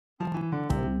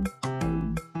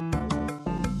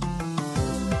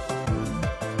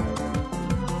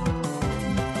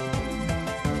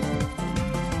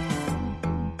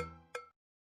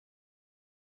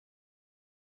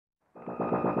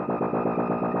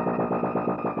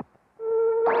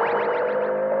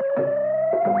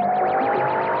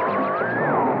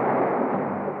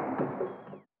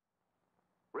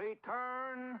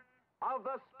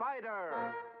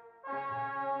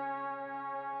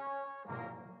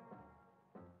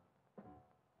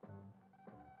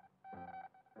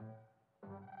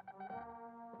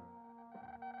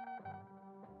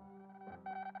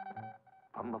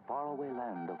From the faraway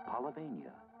land of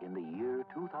Polyvania in the year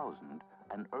 2000,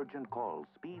 an urgent call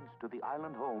speeds to the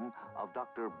island home of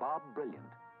Dr. Bob Brilliant.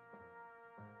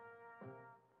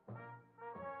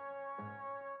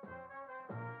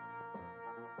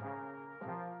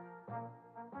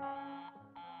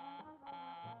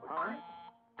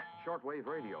 Shortwave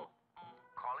radio.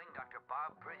 Calling Dr.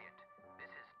 Bob Brilliant. This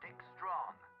is Dick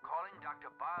Strong, calling Dr.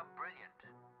 Bob Brilliant.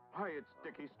 Hi, it's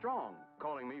Dickie Strong,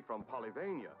 calling me from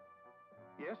Polyvania.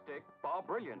 Yes, Dick, Bob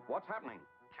Brilliant. What's happening?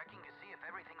 Checking to see if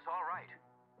everything's all right.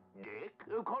 Dick,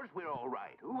 of course we're all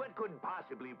right. What could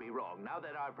possibly be wrong now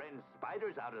that our friend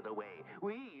Spider's out of the way?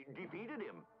 We defeated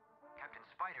him. Captain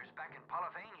Spider's back in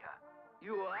Polyvania.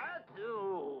 You are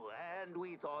too, and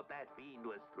we thought that fiend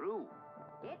was through.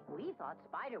 Dick, we thought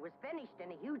Spider was finished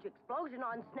in a huge explosion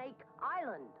on Snake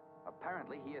Island.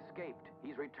 Apparently he escaped.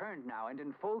 He's returned now and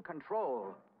in full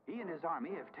control. He and his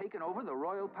army have taken over the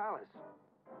royal palace.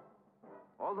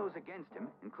 All those against him,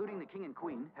 including the king and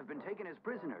queen, have been taken as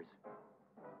prisoners.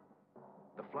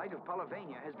 The flag of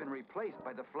Polyvania has been replaced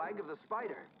by the flag of the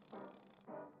Spider.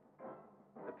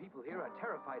 The people here are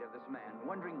terrified of this man,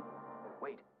 wondering...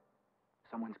 Wait,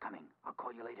 someone's coming. I'll call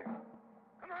you later.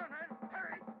 Come on, man,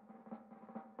 hurry!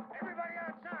 Everybody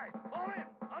outside, fall in,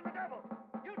 on the double.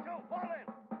 You two, fall in.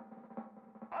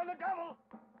 On the double.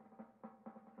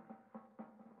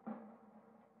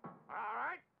 All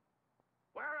right.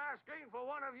 We're asking for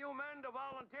one of you men to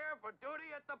volunteer for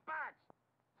duty at the bats.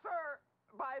 Sir,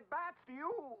 by bats, do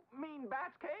you mean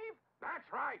Bat's Cave? That's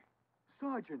right.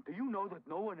 Sergeant, do you know that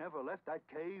no one ever left that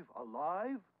cave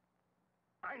alive?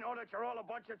 I know that you're all a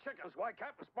bunch of chickens. Why,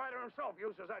 Captain Spider himself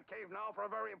uses that cave now for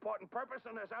a very important purpose,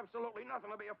 and there's absolutely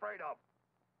nothing to be afraid of.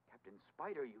 Captain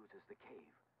Spider uses the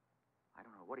cave. I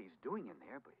don't know what he's doing in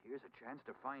there, but here's a chance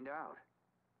to find out.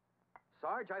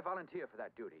 Sarge, I volunteer for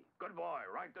that duty. Good boy,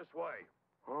 right this way.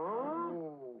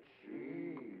 Oh,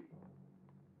 gee.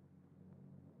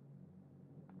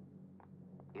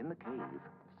 In the cave,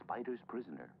 Spider's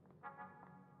prisoner,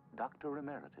 Dr.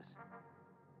 Emeritus.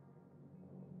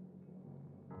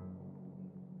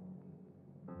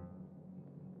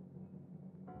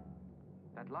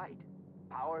 That light.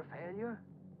 Power failure?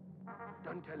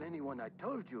 Don't tell anyone I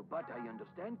told you, but I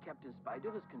understand Captain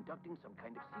Spider is conducting some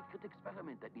kind of secret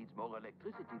experiment that needs more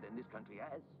electricity than this country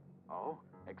has. Oh,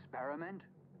 experiment?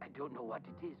 I don't know what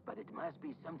it is, but it must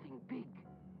be something big.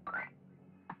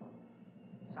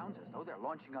 Sounds as though they're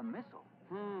launching a missile.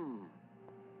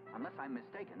 Unless I'm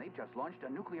mistaken, they've just launched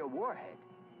a nuclear warhead.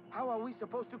 How are we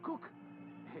supposed to cook?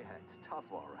 Yeah, it's tough,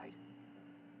 all right.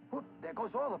 Whoop, there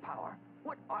goes all the power.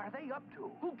 What are they up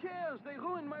to? Who cares? They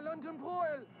ruined my London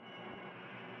broil.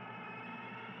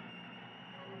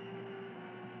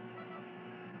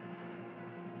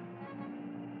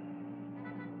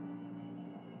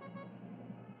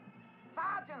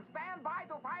 Sergeant, stand by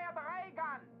to fire the ray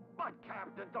gun. But,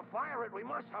 Captain, to fire it, we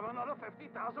must have another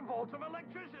 50,000 volts of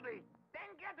electricity.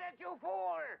 Then get it, you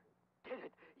fool! Get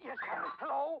it? Yes, Captain.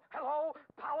 Hello? Hello?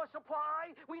 Power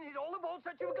supply? We need all the volts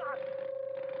that you've got.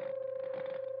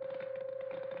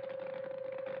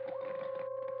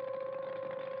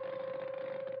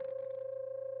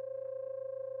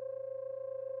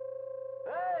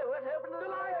 Hey, what happened to the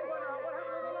light? What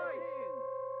happened to the light?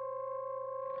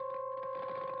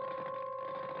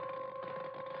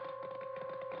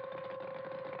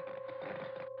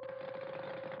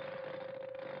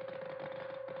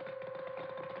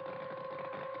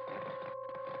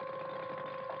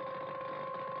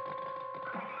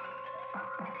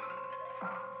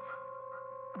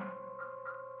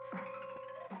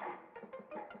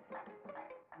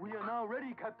 We are now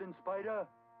ready, Captain Spider.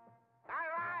 All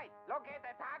right, locate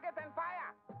the target and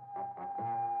fire.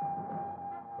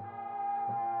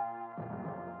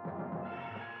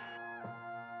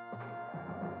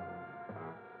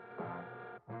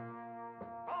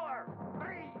 Four,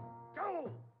 3,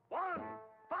 2, 1,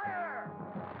 fire!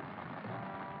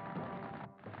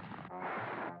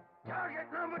 Target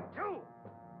number 2.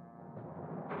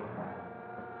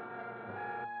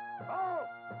 Oh,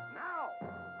 now,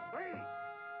 3,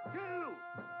 2,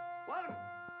 1,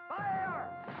 fire!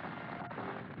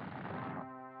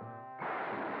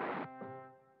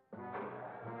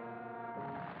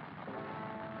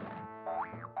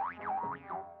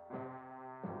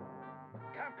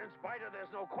 Captain Spider,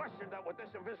 there's no question that with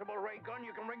this invisible ray gun,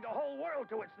 you can bring the whole world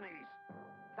to its knees.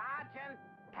 Sergeant,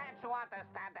 can't you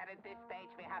understand that at this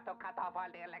stage we have to cut off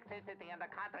all the electricity in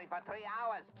the country for 3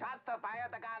 hours just to fire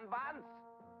the gun once?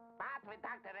 But with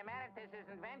Dr. Emeritus'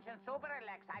 invention,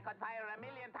 Superelex, I could fire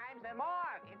 1,000,000 times and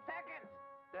more in seconds.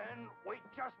 Then we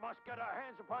just must get our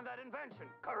hands upon that invention,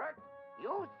 correct?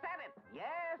 You said it.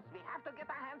 Yes, we have to get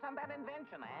our hands on that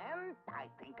invention, and I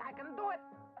think I can do it.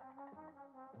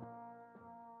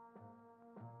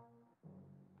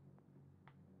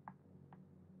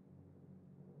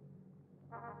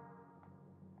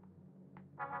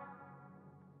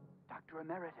 Dr.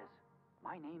 Emeritus,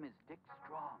 my name is Dick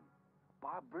Strong.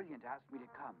 Bob Brilliant asked me to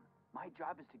come. My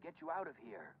job is to get you out of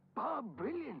here. Bob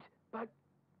Brilliant! But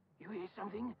you hear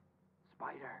something?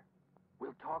 Spider,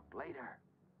 we'll talk later.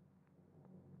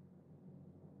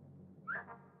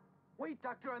 Wait,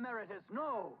 Dr. Emeritus,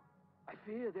 no! I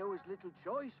fear there was little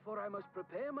choice, for I must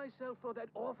prepare myself for that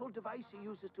awful device he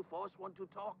uses to force one to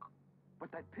talk.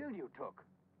 But that pill you took.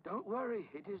 Don't worry,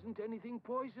 it isn't anything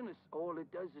poisonous. All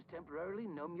it does is temporarily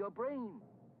numb your brain.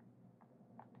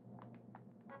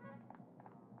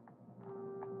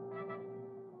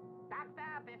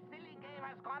 Doctor, this silly game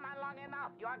has gone on long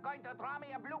enough. You are going to draw me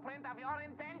a blueprint of your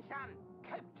invention.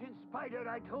 Captain Spider,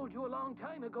 I told you a long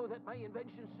time ago that my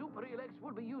invention, Super Elex,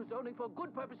 will be used only for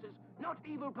good purposes, not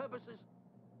evil purposes.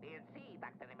 We'll see,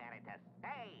 Dr. Emeritus.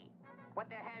 Hey, put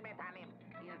the helmet on him.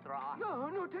 He'll draw.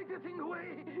 No, take the thing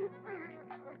away.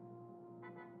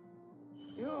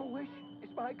 Your wish is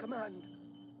my command.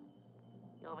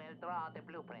 You will draw the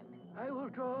blueprint. I will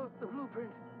draw the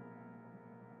blueprint.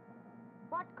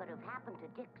 What could have happened to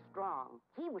Dick Strong?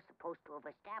 He was supposed to have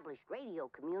established radio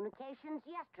communications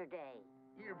yesterday.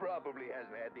 He probably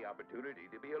hasn't had the opportunity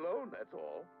to be alone, that's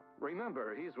all.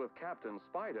 Remember, he's with Captain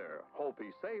Spider. Hope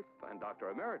he's safe, and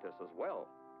Dr. Emeritus as well.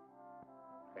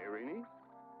 Hey, Rini?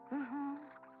 Mm-hmm.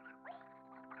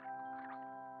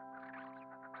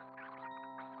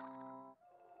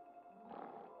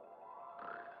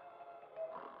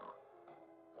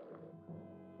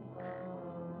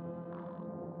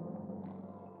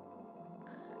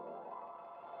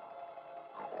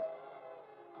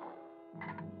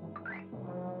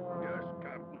 Yes,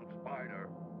 Captain Spider.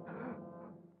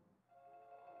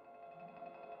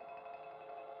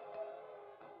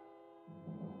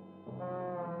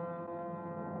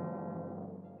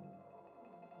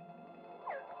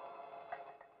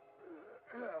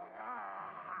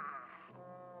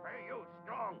 Hey, you,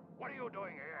 Strong. What are you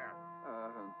doing here?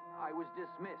 I was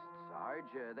dismissed,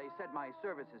 Sarge. They said my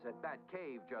services at that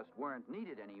cave just weren't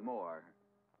needed anymore.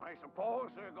 I suppose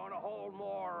they're going to hold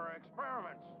more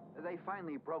experiments. They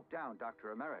finally broke down,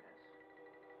 Dr. Emeritus.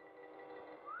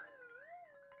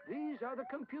 These are the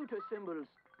computer symbols.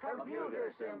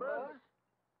 Computer symbols.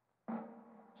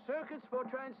 Circuits for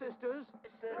transistors.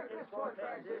 Circuits for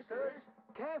transistors.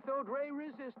 Cathode ray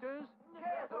resistors.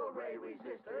 Cathode ray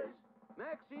resistors.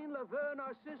 Maxine Laverne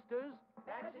are sisters.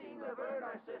 Maxine Laverne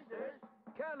are sisters.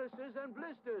 Calluses and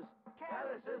blisters.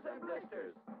 Calluses and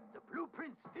blisters. The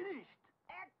blueprint's finished.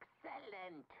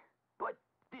 Excellent. But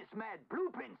this mad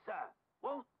blueprint, sir,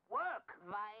 won't work.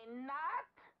 Why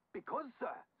not? Because,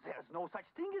 sir, there's no such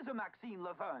thing as a Maxine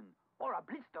Laverne or a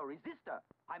blister resistor.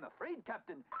 I'm afraid,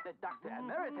 Captain, that Dr.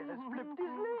 Emeritus has flipped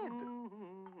his lid.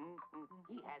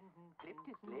 He has flipped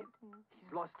his lid.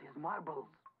 He's lost his marbles.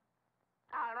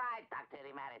 All right, Dr.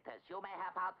 Emeritus, you may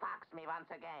have outfoxed me once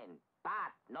again.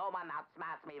 But no one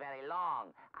outsmarts me very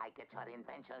long. I get your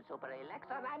invention, Super Elex,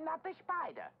 and I'm not the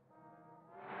spider.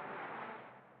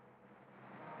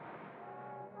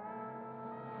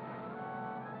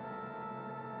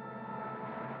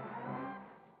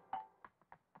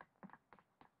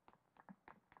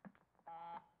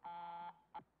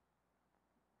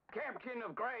 Captain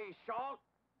of Gray Salt?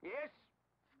 Yes?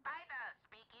 Spider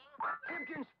speaking.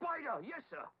 Captain Spider, yes,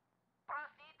 sir.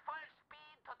 Proceed full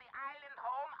speed to the island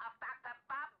home of Dr.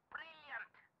 Bob Brilliant.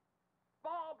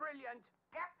 Bob Brilliant.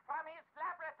 Get from his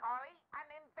laboratory an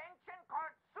invention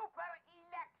called Super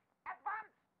Elex. At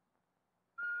once.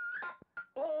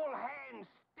 All hands,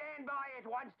 stand by at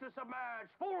once to submerge.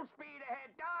 Full speed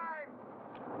ahead, dive!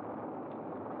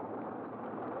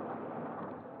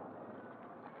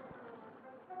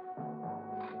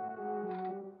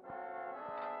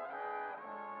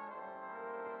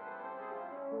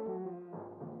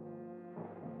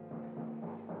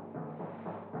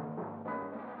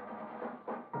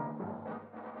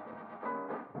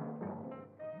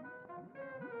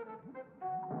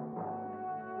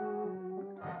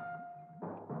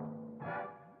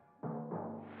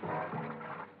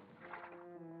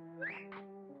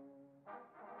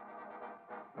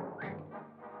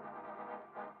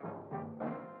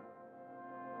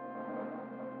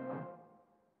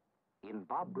 In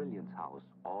Bob Brilliant's house,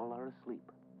 all are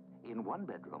asleep. In one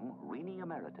bedroom, Rini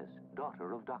Emeritus,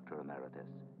 daughter of Dr. Emeritus.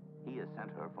 He has sent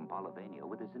her from Polyvania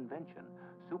with his invention,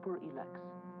 Super Elex.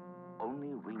 Only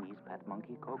Rini's pet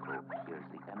monkey, Coco, hears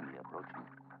the enemy approaching.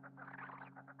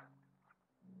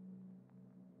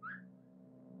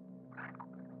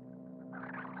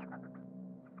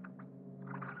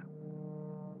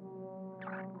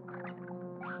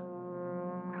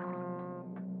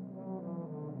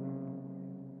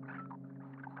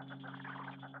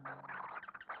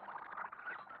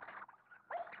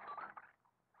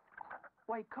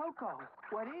 Why, Coco,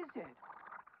 what is it?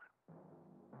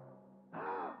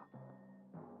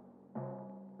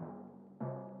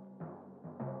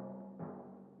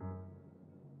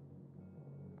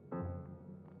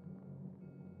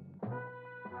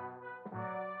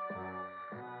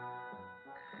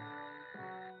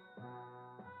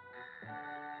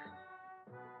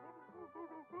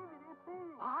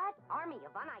 What? Army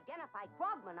of unidentified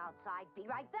frogmen outside. Be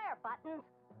right there, Buttons.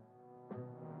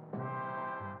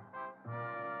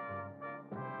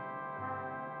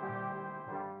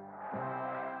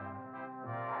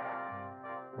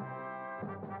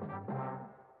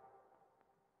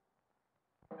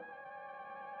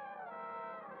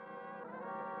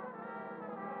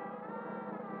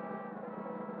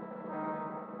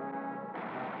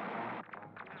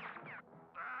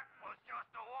 That was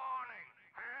just a warning.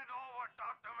 Hand over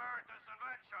Dr. Emeritus'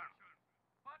 invention.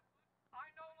 But I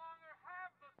no longer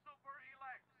have the super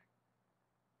elect.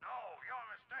 No, you're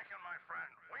mistaken, my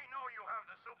friend. We know you have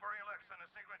the super elects in a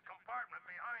secret compartment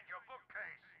behind your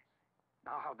bookcase.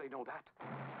 Now how'd they know that? There.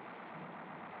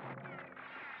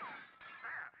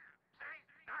 See?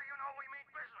 Now you know we mean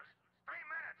business. 3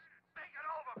 minutes. Think it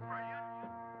over, brilliant.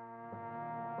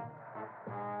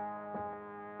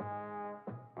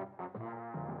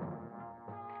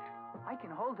 I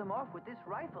can hold him off with this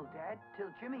rifle, Dad, till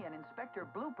Jimmy and Inspector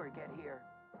Blooper get here.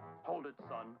 Hold it,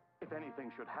 son. If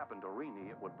anything should happen to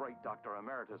Rini, it would break Dr.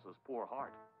 Emeritus's poor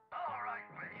heart. All right,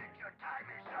 brilliant. Your time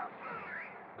is up.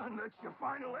 And that's your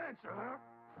final answer, huh?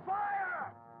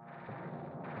 Fire!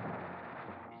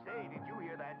 Say, did you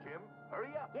hear that, Jim?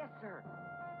 Hurry up. Yes, sir.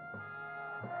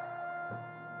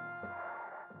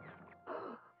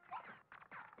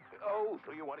 Oh,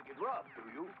 so you want to get rough, do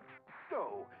you?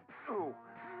 No. No.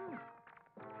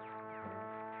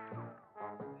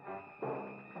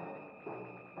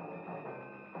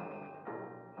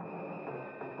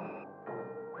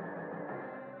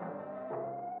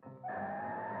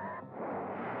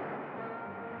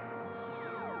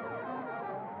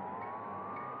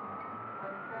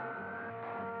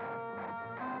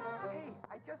 Hey,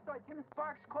 I just saw Jim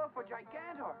Sparks call for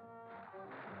Gigantor.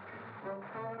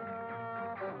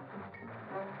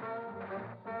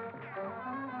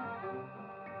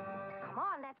 Come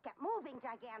on, let's get moving,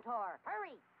 Gigantor.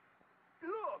 Hurry.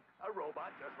 Look, a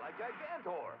robot just like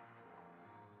Gigantor.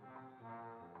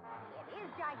 It is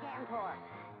Gigantor.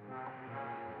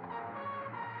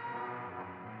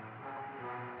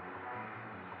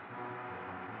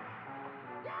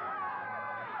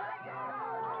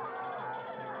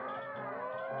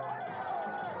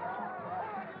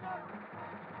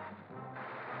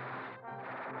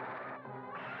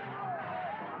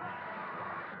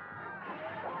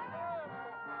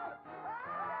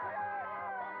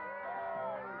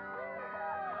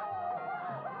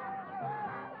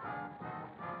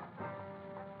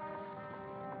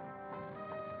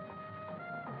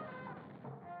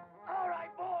 All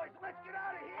right, boys, let's get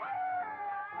out of here.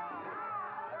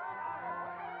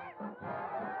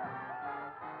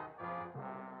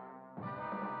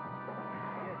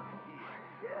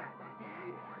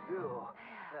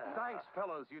 Thanks,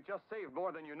 fellas. You just saved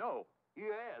more than you know.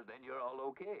 Yeah, then you're all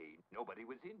okay. Nobody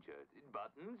was injured.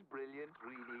 Buttons, Brilliant,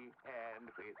 Greedy,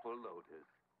 and Faithful Lotus.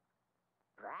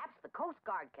 Perhaps the Coast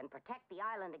Guard can protect the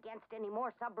island against any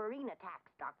more submarine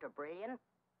attacks, Dr. Brilliant.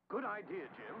 Good idea,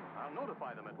 Jim. I'll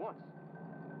notify them at once.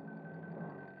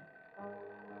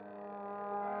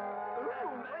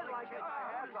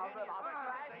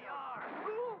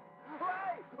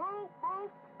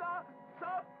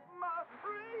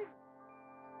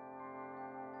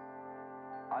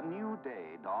 A new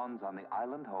day dawns on the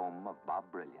island home of Bob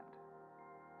Brilliant.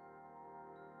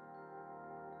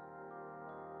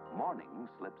 Morning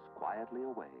slips quietly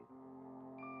away.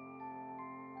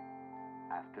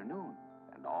 Afternoon,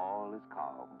 and all is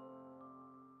calm.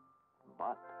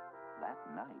 But that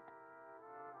night...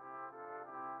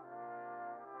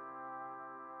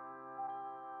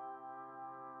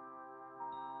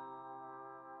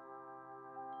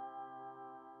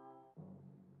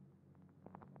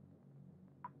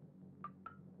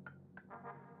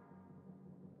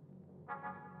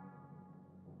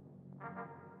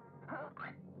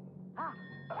 Ah!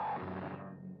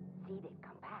 See, they've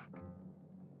come back.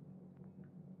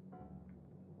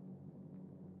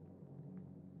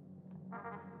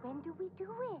 When do we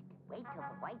do it? Wait till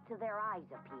the whites of their eyes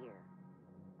appear.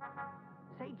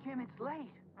 Say, Jim, it's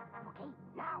late. Okay,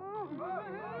 now.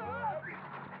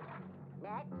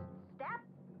 Next step.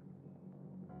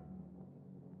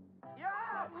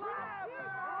 Yeah!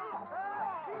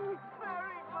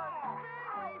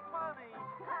 Very funny!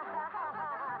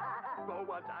 For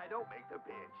once, I don't make the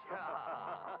pitch.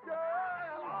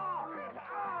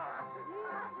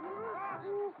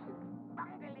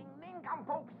 Bungling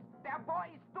nincompoops! They're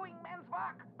boys doing men's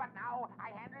work, but now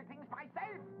I handle things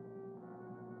myself.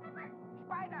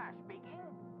 Spider speaking.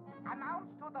 Announce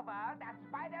to the world that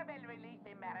Spider will release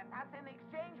Emeritus in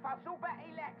exchange for Super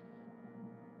Elex.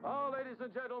 Oh, ladies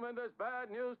and gentlemen, there's bad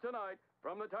news tonight.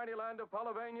 From the tiny land of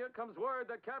Polyvania comes word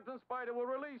that Captain Spider will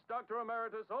release Dr.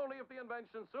 Emeritus only if the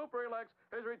invention Super Elex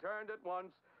is returned at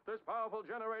once. This powerful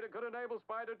generator could enable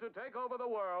Spider to take over the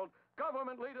world.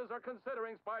 Government leaders are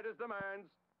considering Spider's demands.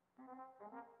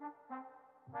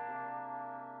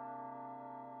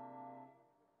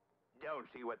 Don't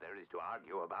see what there is to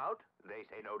argue about. They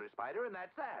say no to Spider, and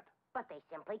that's that. But they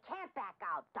simply can't back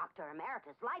out. Dr.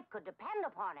 Emeritus' life could depend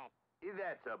upon it.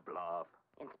 That's a bluff.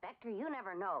 Inspector, you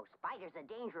never know. Spider's a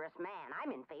dangerous man.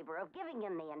 I'm in favor of giving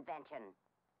him the invention.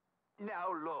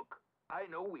 Now, look. I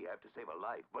know we have to save a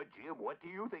life, but, Jim, what do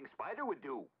you think Spider would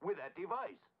do with that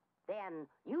device? Then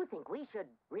you think we should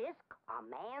risk a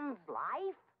man's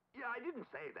life? Yeah, I didn't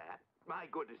say that. My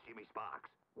goodness, Jimmy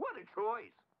Sparks. What a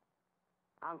choice.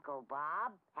 Uncle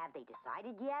Bob, have they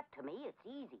decided yet? To me, it's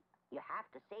easy. You have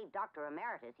to save Dr.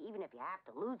 Emeritus, even if you have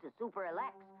to lose the Super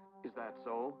Elex. Is that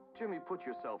so? Jimmy, put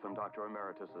yourself in Dr.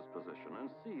 Emeritus's position and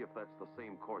see if that's the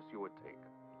same course you would take.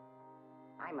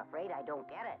 I'm afraid I don't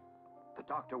get it. The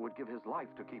doctor would give his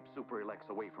life to keep Super Elex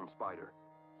away from Spider.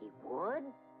 He would?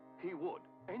 He would.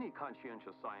 Any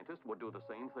conscientious scientist would do the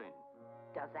same thing.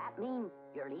 Does that mean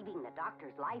you're leaving the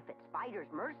doctor's life at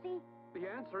Spider's mercy? The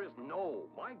answer is no.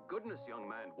 My goodness, young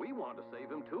man, we want to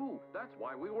save him too. That's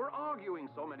why we were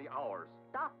arguing so many hours.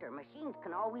 Doctor, machines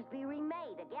can always be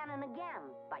remade again and again,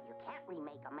 but you can't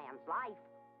remake a man's life.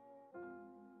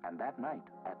 And that night,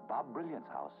 at Bob Brilliant's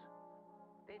house,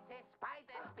 This is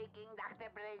Spider speaking, Dr.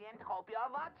 Brilliant. Hope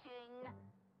you're watching.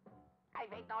 I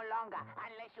wait no longer.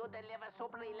 Unless you deliver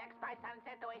Super Elex by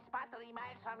sunset to a spot 3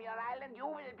 miles from your island, you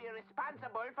will be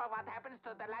responsible for what happens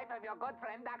to the life of your good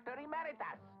friend, Dr.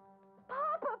 Emeritus.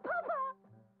 Papa, Papa!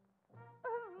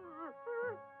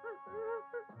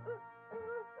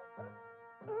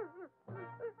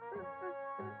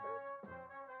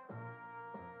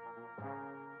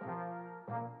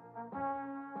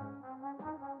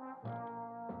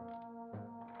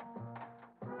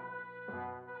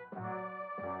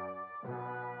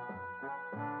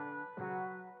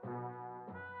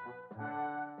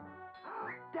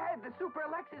 Dad, the Super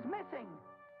Elex is missing.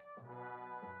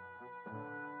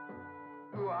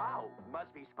 Wow, must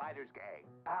be Spider's gang.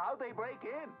 How'd they break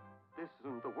in? This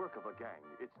isn't the work of a gang.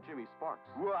 It's Jimmy Sparks.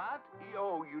 What?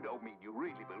 Oh, you don't mean you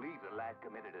really believe the lad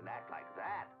committed an act like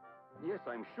that? Yes,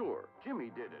 I'm sure.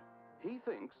 Jimmy did it. He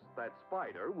thinks that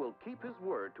Spider will keep his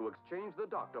word to exchange the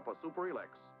doctor for Super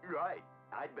Elex. Right.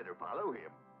 I'd better follow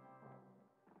him.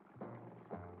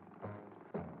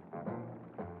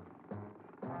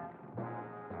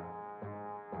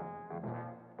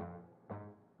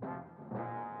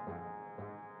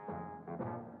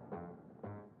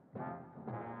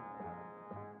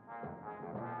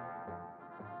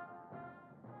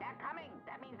 They're coming.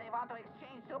 That means they want to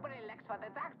exchange Super Elex for the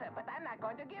doctor, but I'm not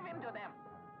going to give him to them.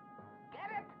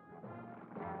 Get it?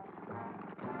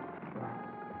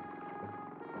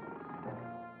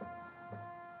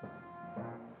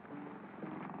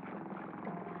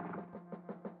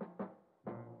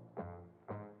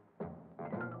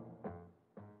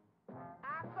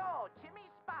 So, Jimmy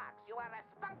Sparks, you are a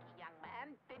spunky young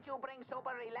man. Did you bring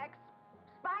Super Elex?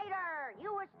 Spider, you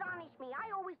astonish me.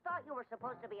 I always thought you were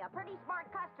supposed to be a pretty smart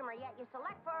customer, yet you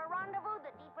select for a rendezvous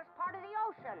the deepest part of the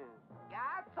ocean.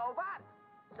 Yeah, so what?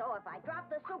 So if I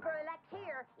drop the Super Elex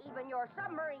here, even your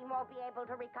submarine won't be able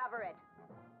to recover it.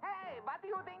 Hey, what do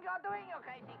you think you're doing, you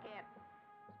crazy kid?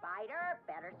 Spider,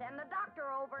 better send the doctor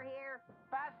over here.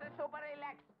 Pass the Super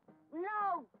Elex.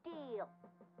 No deal.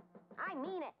 I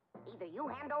mean it. Either you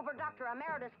hand over Dr.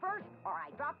 Emeritus first, or I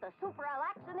drop the Super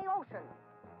Elex in the ocean.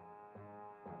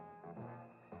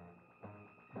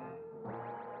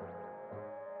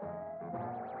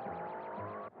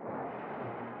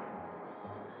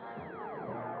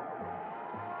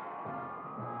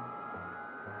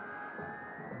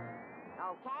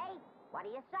 Okay, what do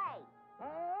you say?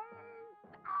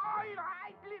 All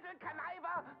right, little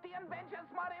conniver. The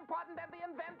invention's more important than the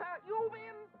inventor. You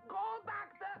win. Go,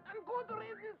 doctor, and good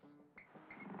riddance.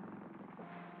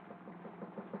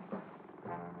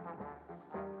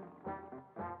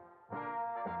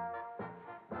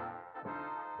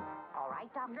 All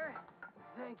right, Doctor.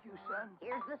 Thank you, son.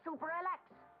 Here's the Super Elex.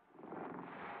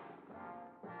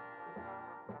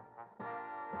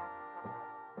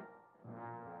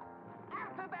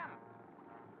 After them.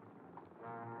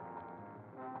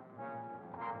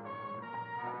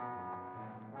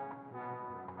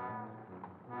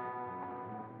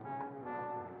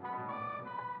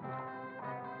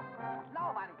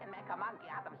 monkey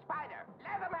Atom Spider.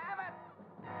 Let him have it!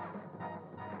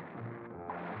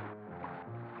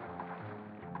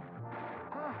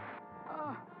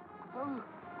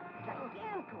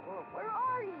 Gigantor, where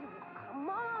are you? Come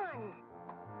on!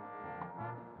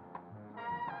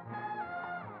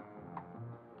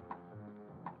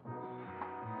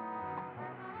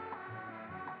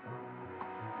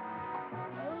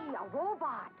 Hey, a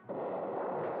robot!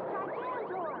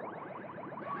 Gigantor!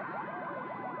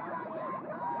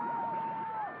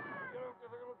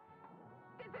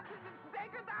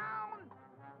 Take her down!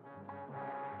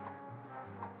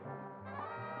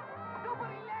 Super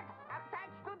Elex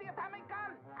attached to the atomic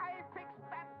gun. I'll fix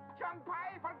that junk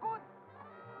pile for good.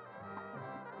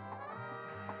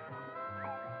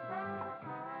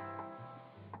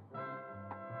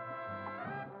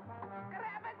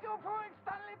 Grab it, you fools!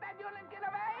 Don't let that unit get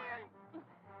away!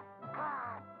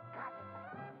 Ah, got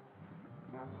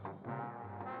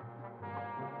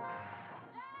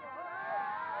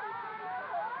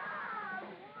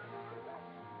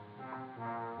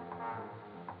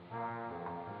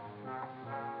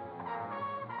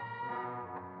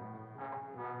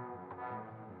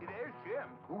There's Jim.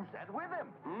 Who's that with him?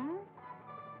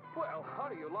 Well, how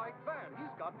do you like that?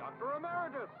 He's got Dr.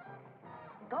 Emeritus.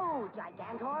 Go,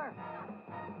 Gigantor!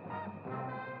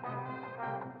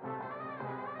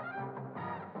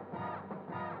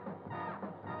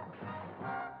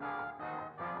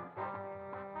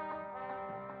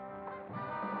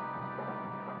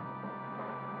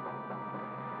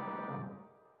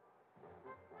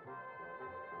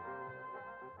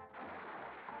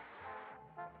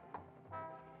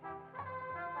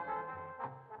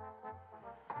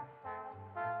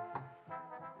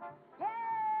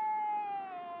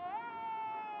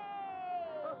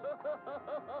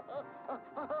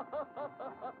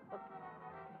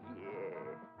 Yeah.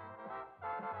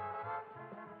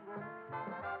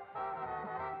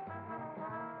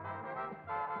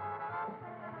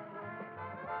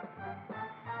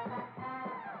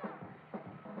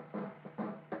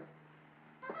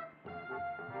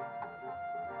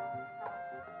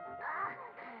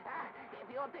 If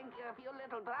you think a few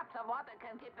little drops of water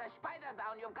can keep the spider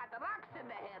down, you've got rocks in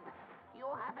the head. You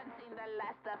haven't seen the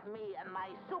last of me and my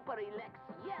Super Elex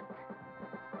yet.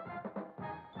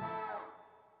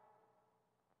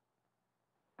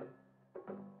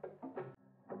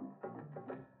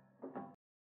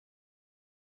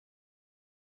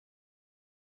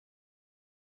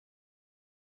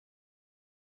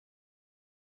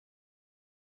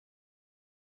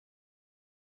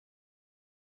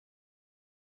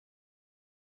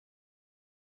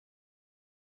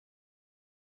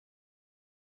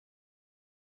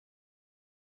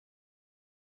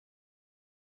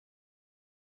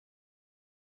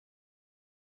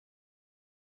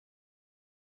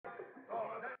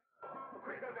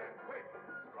 Quicker than quick.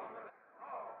 Stronger than...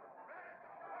 Oh, red,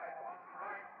 white,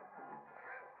 right.